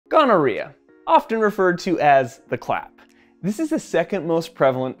Gonorrhea, often referred to as the clap. This is the second most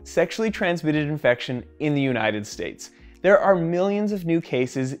prevalent sexually transmitted infection in the United States. There are millions of new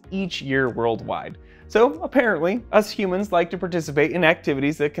cases each year worldwide. So apparently, us humans like to participate in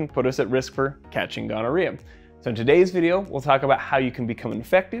activities that can put us at risk for catching gonorrhea. So in today's video, we'll talk about how you can become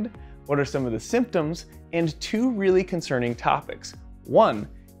infected, what are some of the symptoms, and two really concerning topics. One,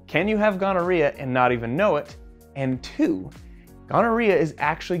 can you have gonorrhea and not even know it? And two, gonorrhea is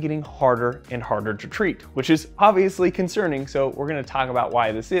actually getting harder and harder to treat, which is obviously concerning, so we're going to talk about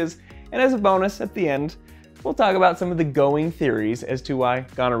why this is. And as a bonus at the end, we'll talk about some of the going theories as to why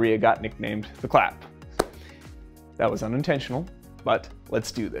gonorrhea got nicknamed the clap. That was unintentional, but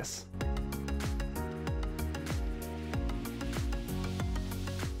let's do this.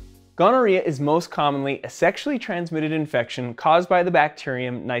 Gonorrhea is most commonly a sexually transmitted infection caused by the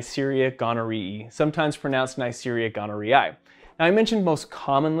bacterium Neisseria gonorrhoeae, sometimes pronounced Neisseria gonorrhoeae. Now, I mentioned most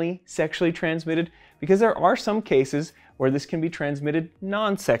commonly sexually transmitted because there are some cases where this can be transmitted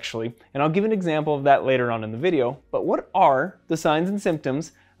non-sexually, and I'll give an example of that later on in the video. But what are the signs and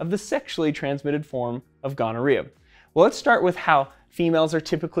symptoms of the sexually transmitted form of gonorrhea? Well, let's start with how females are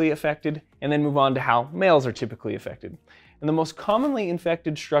typically affected and then move on to how males are typically affected. And the most commonly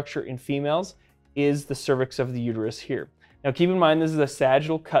infected structure in females is the cervix of the uterus here. Now keep in mind this is a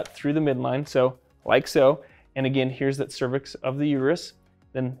sagittal cut through the midline, so like so. And again, here's that cervix of the uterus,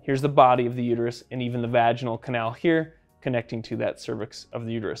 then here's the body of the uterus, and even the vaginal canal here connecting to that cervix of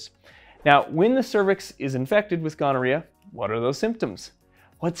the uterus. Now, when the cervix is infected with gonorrhea, what are those symptoms?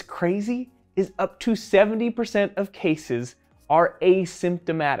 What's crazy is up to 70% of cases are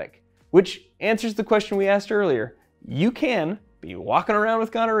asymptomatic, which answers the question we asked earlier. You can be walking around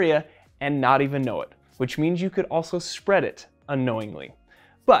with gonorrhea and not even know it, which means you could also spread it unknowingly.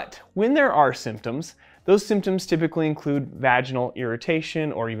 But when there are symptoms, those symptoms typically include vaginal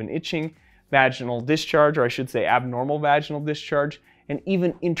irritation or even itching, vaginal discharge, or I should say abnormal vaginal discharge, and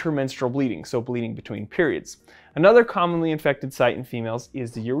even intermenstrual bleeding, so bleeding between periods. Another commonly infected site in females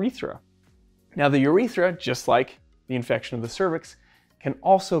is the urethra. Now the urethra, just like the infection of the cervix, can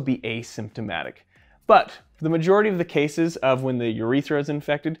also be asymptomatic. But for the majority of the cases of when the urethra is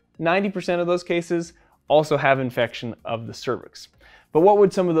infected, 90% of those cases also have infection of the cervix. But what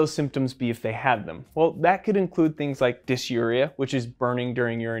would some of those symptoms be if they had them? Well, that could include things like dysuria, which is burning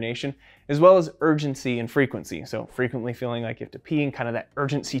during urination, as well as urgency and frequency. So frequently feeling like you have to pee and kind of that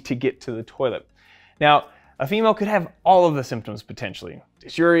urgency to get to the toilet. Now, a female could have all of the symptoms potentially.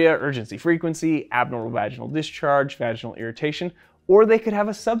 Dysuria, urgency, frequency, abnormal vaginal discharge, vaginal irritation, or they could have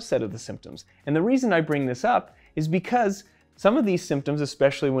a subset of the symptoms. And the reason I bring this up is because some of these symptoms,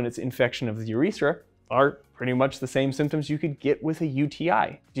 especially when it's infection of the urethra, are pretty much the same symptoms you could get with a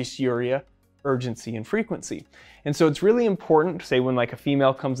UTI, dysuria, urgency, and frequency. And so it's really important, say when like a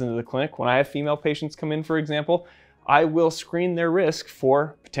female comes into the clinic, when I have female patients come in, for example, I will screen their risk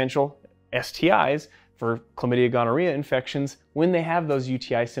for potential STIs, for chlamydia gonorrhea infections when they have those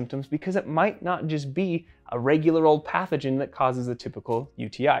UTI symptoms, because it might not just be a regular old pathogen that causes a typical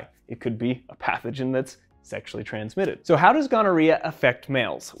UTI. It could be a pathogen that's sexually transmitted. So how does gonorrhea affect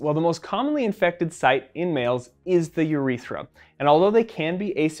males? Well, the most commonly infected site in males is the urethra. And although they can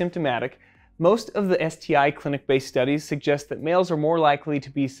be asymptomatic, most of the STI clinic-based studies suggest that males are more likely to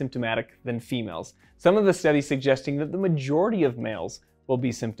be symptomatic than females. Some of the studies suggesting that the majority of males will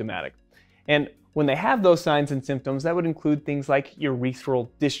be symptomatic. And when they have those signs and symptoms, that would include things like urethral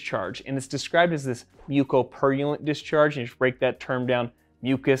discharge. And it's described as this mucopurulent discharge. And you just break that term down,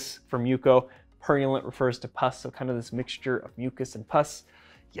 mucus for muco. Purulent refers to pus, so kind of this mixture of mucus and pus.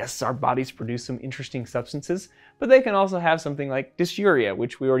 Yes, our bodies produce some interesting substances, but they can also have something like dysuria,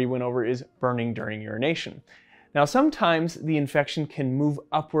 which we already went over is burning during urination. Now, sometimes the infection can move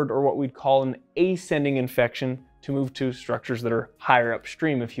upward, or what we'd call an ascending infection, to move to structures that are higher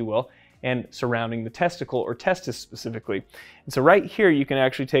upstream, if you will, and surrounding the testicle or testis specifically. And so right here, you can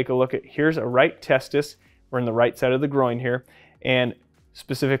actually take a look at, here's a right testis. We're in the right side of the groin here, and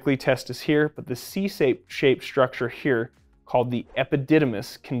specifically testis here, but the C-shaped structure here called the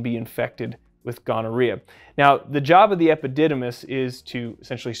epididymis can be infected with gonorrhea. Now, the job of the epididymis is to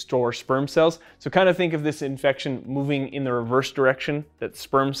essentially store sperm cells. So kind of think of this infection moving in the reverse direction that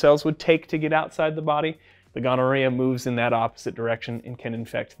sperm cells would take to get outside the body. The gonorrhea moves in that opposite direction and can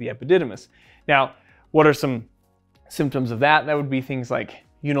infect the epididymis. Now, what are some symptoms of that? That would be things like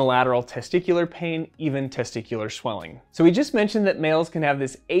unilateral testicular pain, even testicular swelling. So we just mentioned that males can have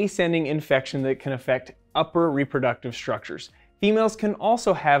this ascending infection that can affect upper reproductive structures. Females can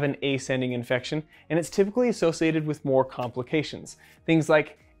also have an ascending infection, and it's typically associated with more complications. Things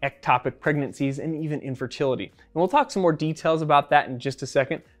like ectopic pregnancies and even infertility. And we'll talk some more details about that in just a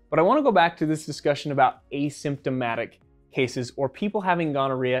second, But I want to go back to this discussion about asymptomatic cases or people having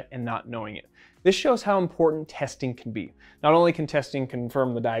gonorrhea and not knowing it. This shows how important testing can be. Not only can testing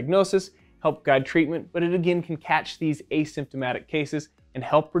confirm the diagnosis, help guide treatment, but it again can catch these asymptomatic cases and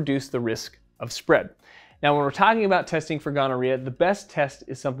help reduce the risk of spread. Now, when we're talking about testing for gonorrhea, the best test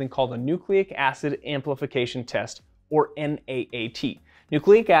is something called a nucleic acid amplification test, or NAAT.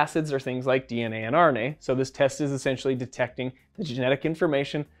 Nucleic acids are things like DNA and RNA, so this test is essentially detecting the genetic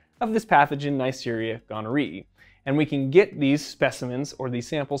information of this pathogen Neisseria gonorrhoeae. And we can get these specimens or these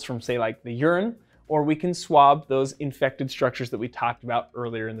samples from, say, like the urine, or we can swab those infected structures that we talked about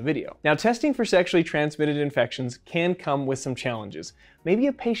earlier in the video. Now, testing for sexually transmitted infections can come with some challenges. Maybe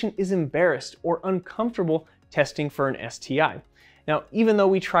a patient is embarrassed or uncomfortable testing for an STI. Now, even though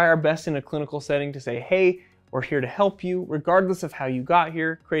we try our best in a clinical setting to say, hey, we're here to help you, regardless of how you got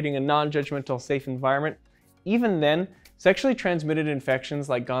here, creating a non-judgmental, safe environment, even then, sexually transmitted infections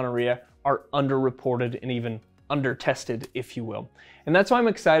like gonorrhea are underreported and even under-tested, if you will. And that's why I'm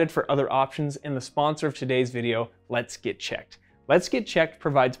excited for other options, and the sponsor of today's video, Let's Get Checked. Let's Get Checked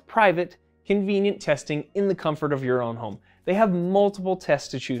provides private, convenient testing in the comfort of your own home. They have multiple tests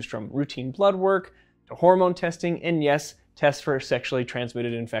to choose from, routine blood work to hormone testing, and yes, tests for sexually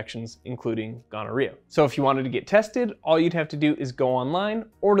transmitted infections, including gonorrhea. So if you wanted to get tested, all you'd have to do is go online,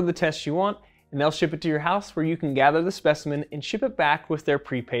 order the test you want, and they'll ship it to your house where you can gather the specimen and ship it back with their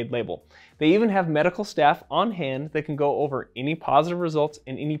prepaid label. They even have medical staff on hand that can go over any positive results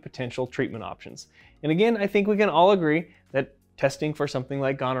and any potential treatment options. And again, I think we can all agree that testing for something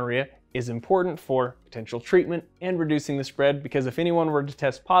like gonorrhea is important for potential treatment and reducing the spread, because if anyone were to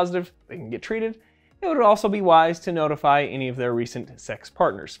test positive, they can get treated. It would also be wise to notify any of their recent sex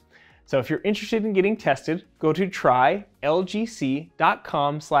partners. So if you're interested in getting tested, go to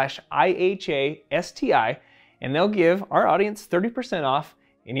trylgc.com/IHASTI, and they'll give our audience 30% off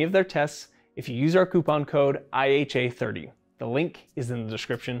any of their tests if you use our coupon code IHA30. The link is in the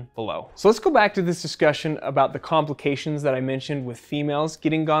description below. So let's go back to this discussion about the complications that I mentioned with females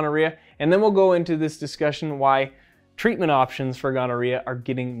getting gonorrhea, and then we'll go into this discussion why treatment options for gonorrhea are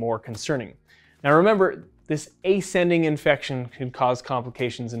getting more concerning. Now remember, this ascending infection can cause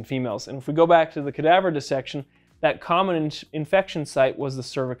complications in females. And if we go back to the cadaver dissection, that common infection site was the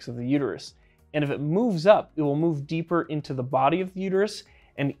cervix of the uterus. And if it moves up, it will move deeper into the body of the uterus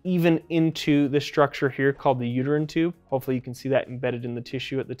and even into this structure here called the uterine tube. Hopefully you can see that embedded in the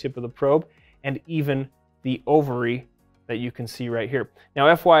tissue at the tip of the probe, and even the ovary that you can see right here. Now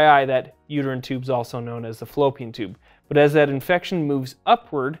FYI, that uterine tube is also known as the fallopian tube. But as that infection moves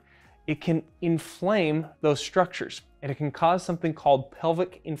upward, it can inflame those structures, and it can cause something called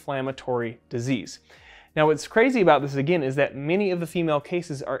pelvic inflammatory disease. Now, what's crazy about this again is that many of the female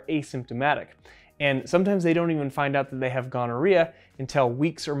cases are asymptomatic, and sometimes they don't even find out that they have gonorrhea until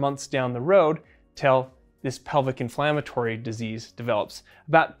weeks or months down the road till this pelvic inflammatory disease develops.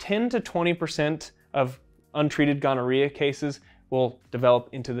 About 10 to 20% of untreated gonorrhea cases will develop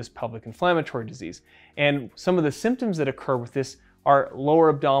into this pelvic inflammatory disease. And some of the symptoms that occur with this are lower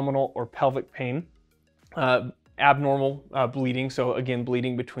abdominal or pelvic pain, abnormal bleeding, so again,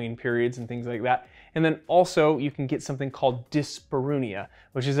 bleeding between periods and things like that. And then also you can get something called dyspareunia,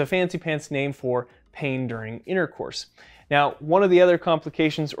 which is a fancy pants name for pain during intercourse. Now, one of the other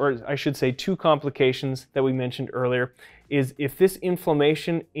complications, or I should say two complications that we mentioned earlier, is if this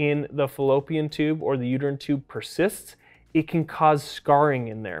inflammation in the fallopian tube or the uterine tube persists, it can cause scarring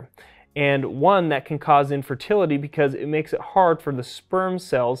in there. And one that can cause infertility because it makes it hard for the sperm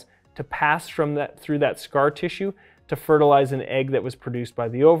cells to pass through that scar tissue to fertilize an egg that was produced by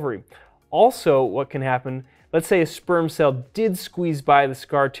the ovary. Also, what can happen, let's say a sperm cell did squeeze by the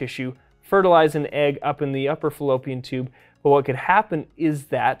scar tissue, fertilize an egg up in the upper fallopian tube, but what could happen is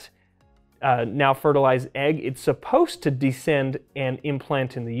that now fertilized egg, it's supposed to descend and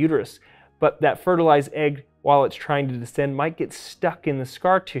implant in the uterus, but that fertilized egg, while it's trying to descend, might get stuck in the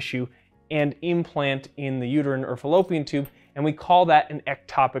scar tissue and implant in the uterine or fallopian tube, and we call that an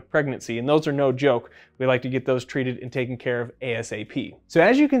ectopic pregnancy, and those are no joke. We like to get those treated and taken care of ASAP. So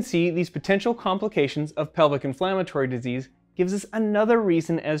as you can see, these potential complications of pelvic inflammatory disease gives us another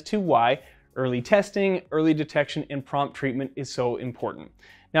reason as to why early testing, early detection, and prompt treatment is so important.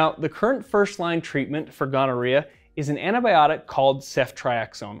 Now, the current first-line treatment for gonorrhea is an antibiotic called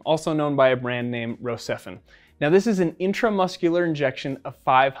ceftriaxone, also known by a brand name Rocephin. Now, this is an intramuscular injection of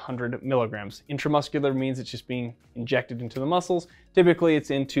 500 milligrams. Intramuscular means it's just being injected into the muscles. Typically, it's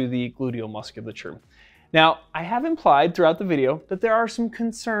into the gluteal musculature. Now, I have implied throughout the video that there are some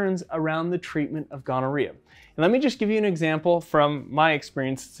concerns around the treatment of gonorrhea. And let me just give you an example from my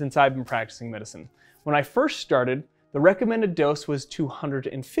experience since I've been practicing medicine. When I first started, the recommended dose was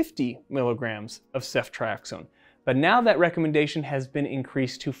 250 milligrams of ceftriaxone. But now that recommendation has been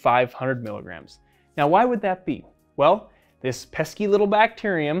increased to 500 milligrams. Now, why would that be? Well, this pesky little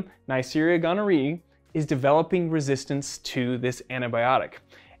bacterium, Neisseria gonorrhoeae, is developing resistance to this antibiotic.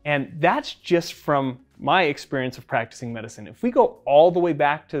 And that's just from my experience of practicing medicine. If we go all the way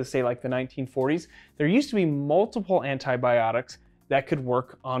back to, say, like the 1940s, there used to be multiple antibiotics that could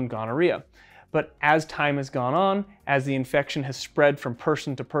work on gonorrhea. But as time has gone on, as the infection has spread from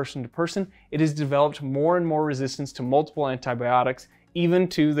person to person to person, it has developed more and more resistance to multiple antibiotics, even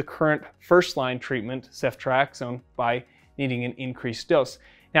to the current first-line treatment, ceftriaxone, by needing an increased dose.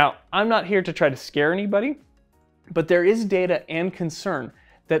 Now, I'm not here to try to scare anybody, but there is data and concern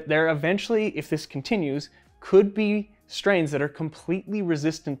that there eventually, if this continues, could be strains that are completely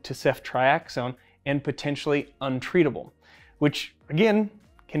resistant to ceftriaxone and potentially untreatable, which, again,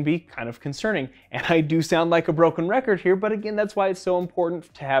 can be kind of concerning. And I do sound like a broken record here, but again, that's why it's so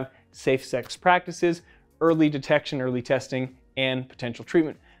important to have safe sex practices, early detection, early testing, and potential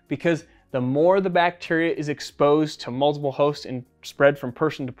treatment. Because the more the bacteria is exposed to multiple hosts and spread from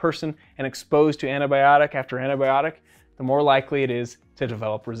person to person and exposed to antibiotic after antibiotic, the more likely it is to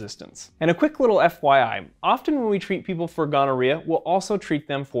develop resistance. And a quick little FYI, often when we treat people for gonorrhea, we'll also treat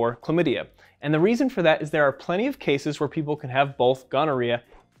them for chlamydia. And the reason for that is there are plenty of cases where people can have both gonorrhea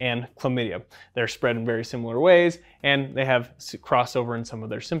and chlamydia. They're spread in very similar ways, and they have crossover in some of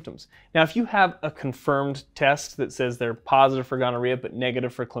their symptoms. Now, if you have a confirmed test that says they're positive for gonorrhea but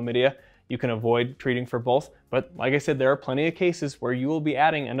negative for chlamydia, you can avoid treating for both. But like I said, there are plenty of cases where you will be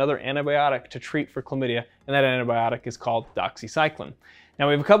adding another antibiotic to treat for chlamydia, and that antibiotic is called doxycycline. Now,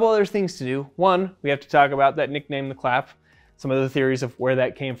 we have a couple other things to do. One, we have to talk about that nickname, the clap, some of the theories of where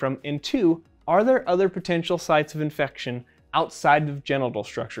that came from. And two, are there other potential sites of infection outside of genital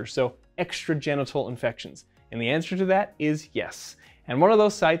structure, so extragenital infections? And the answer to that is yes. And one of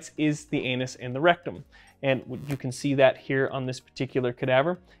those sites is the anus and the rectum. And you can see that here on this particular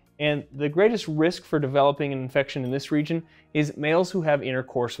cadaver. And the greatest risk for developing an infection in this region is males who have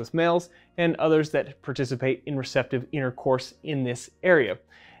intercourse with males and others that participate in receptive intercourse in this area.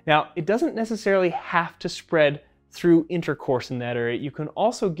 Now, it doesn't necessarily have to spread through intercourse in that area. You can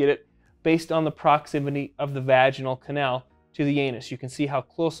also get it based on the proximity of the vaginal canal to the anus. You can see how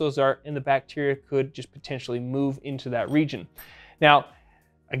close those are, and the bacteria could just potentially move into that region. Now,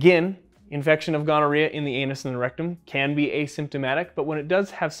 again, infection of gonorrhea in the anus and the rectum can be asymptomatic, but when it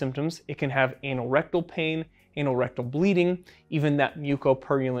does have symptoms, it can have anal rectal pain, anal rectal bleeding, even that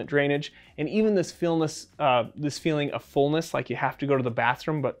mucopurulent drainage, and even this feeling of fullness, like you have to go to the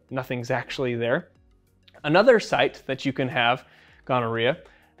bathroom, but nothing's actually there. Another site that you can have gonorrhea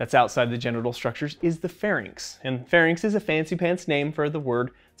that's outside the genital structures is the pharynx. And pharynx is a fancy pants name for the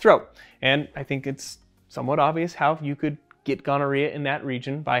word throat. And I think it's somewhat obvious how you could get gonorrhea in that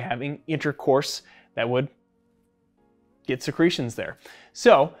region by having intercourse that would get secretions there.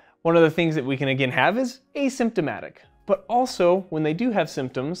 So one of the things that we can again have is asymptomatic. But also when they do have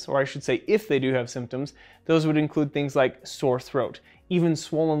symptoms, or I should say if they do have symptoms, those would include things like sore throat, even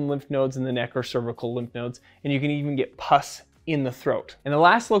swollen lymph nodes in the neck or cervical lymph nodes, and you can even get pus in the throat. And the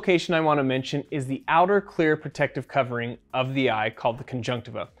last location I want to mention is the outer clear protective covering of the eye called the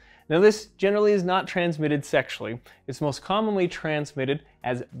conjunctiva. Now, this generally is not transmitted sexually. It's most commonly transmitted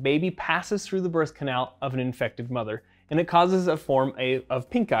as baby passes through the birth canal of an infected mother, and it causes a form of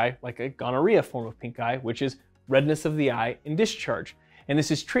pink eye, like a gonorrhea form of pink eye, which is redness of the eye and discharge. And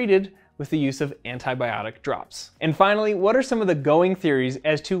this is treated with the use of antibiotic drops. And finally, what are some of the going theories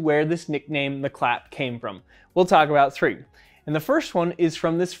as to where this nickname, the clap, came from? We'll talk about three. And the first one is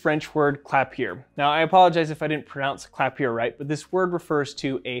from this French word clapier. Now, I apologize if I didn't pronounce clapier right, but this word refers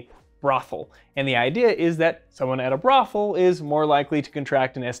to a brothel. And the idea is that someone at a brothel is more likely to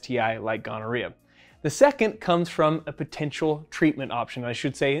contract an STI like gonorrhea. The second comes from a potential treatment option. I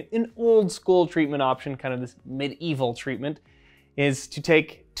should say an old school treatment option, kind of this medieval treatment, is to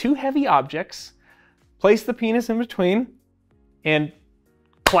take two heavy objects, place the penis in between, and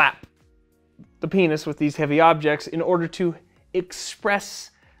clap the penis with these heavy objects in order to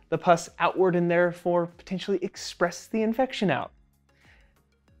express the pus outward and therefore potentially express the infection out.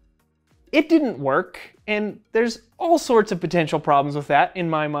 It didn't work, and there's all sorts of potential problems with that in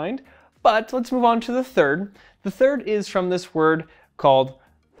my mind, but let's move on to the third. The third is from this word called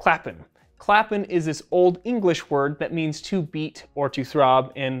clappen. Clappen is this old English word that means to beat or to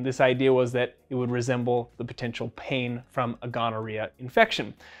throb, and this idea was that it would resemble the potential pain from a gonorrhea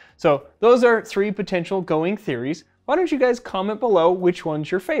infection. So those are three potential going theories. Why don't you guys comment below which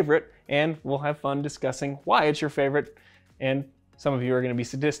one's your favorite, and we'll have fun discussing why it's your favorite and Some of you are going to be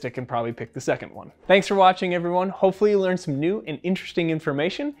sadistic and probably pick the second one. Thanks for watching, everyone. Hopefully you learned some new and interesting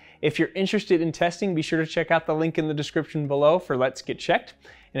information. If you're interested in testing, be sure to check out the link in the description below for Let's Get Checked.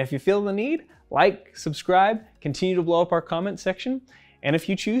 And if you feel the need, like, subscribe, continue to blow up our comment section. And if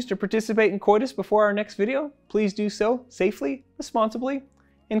you choose to participate in coitus before our next video, please do so safely, responsibly,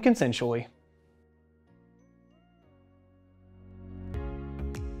 and consensually.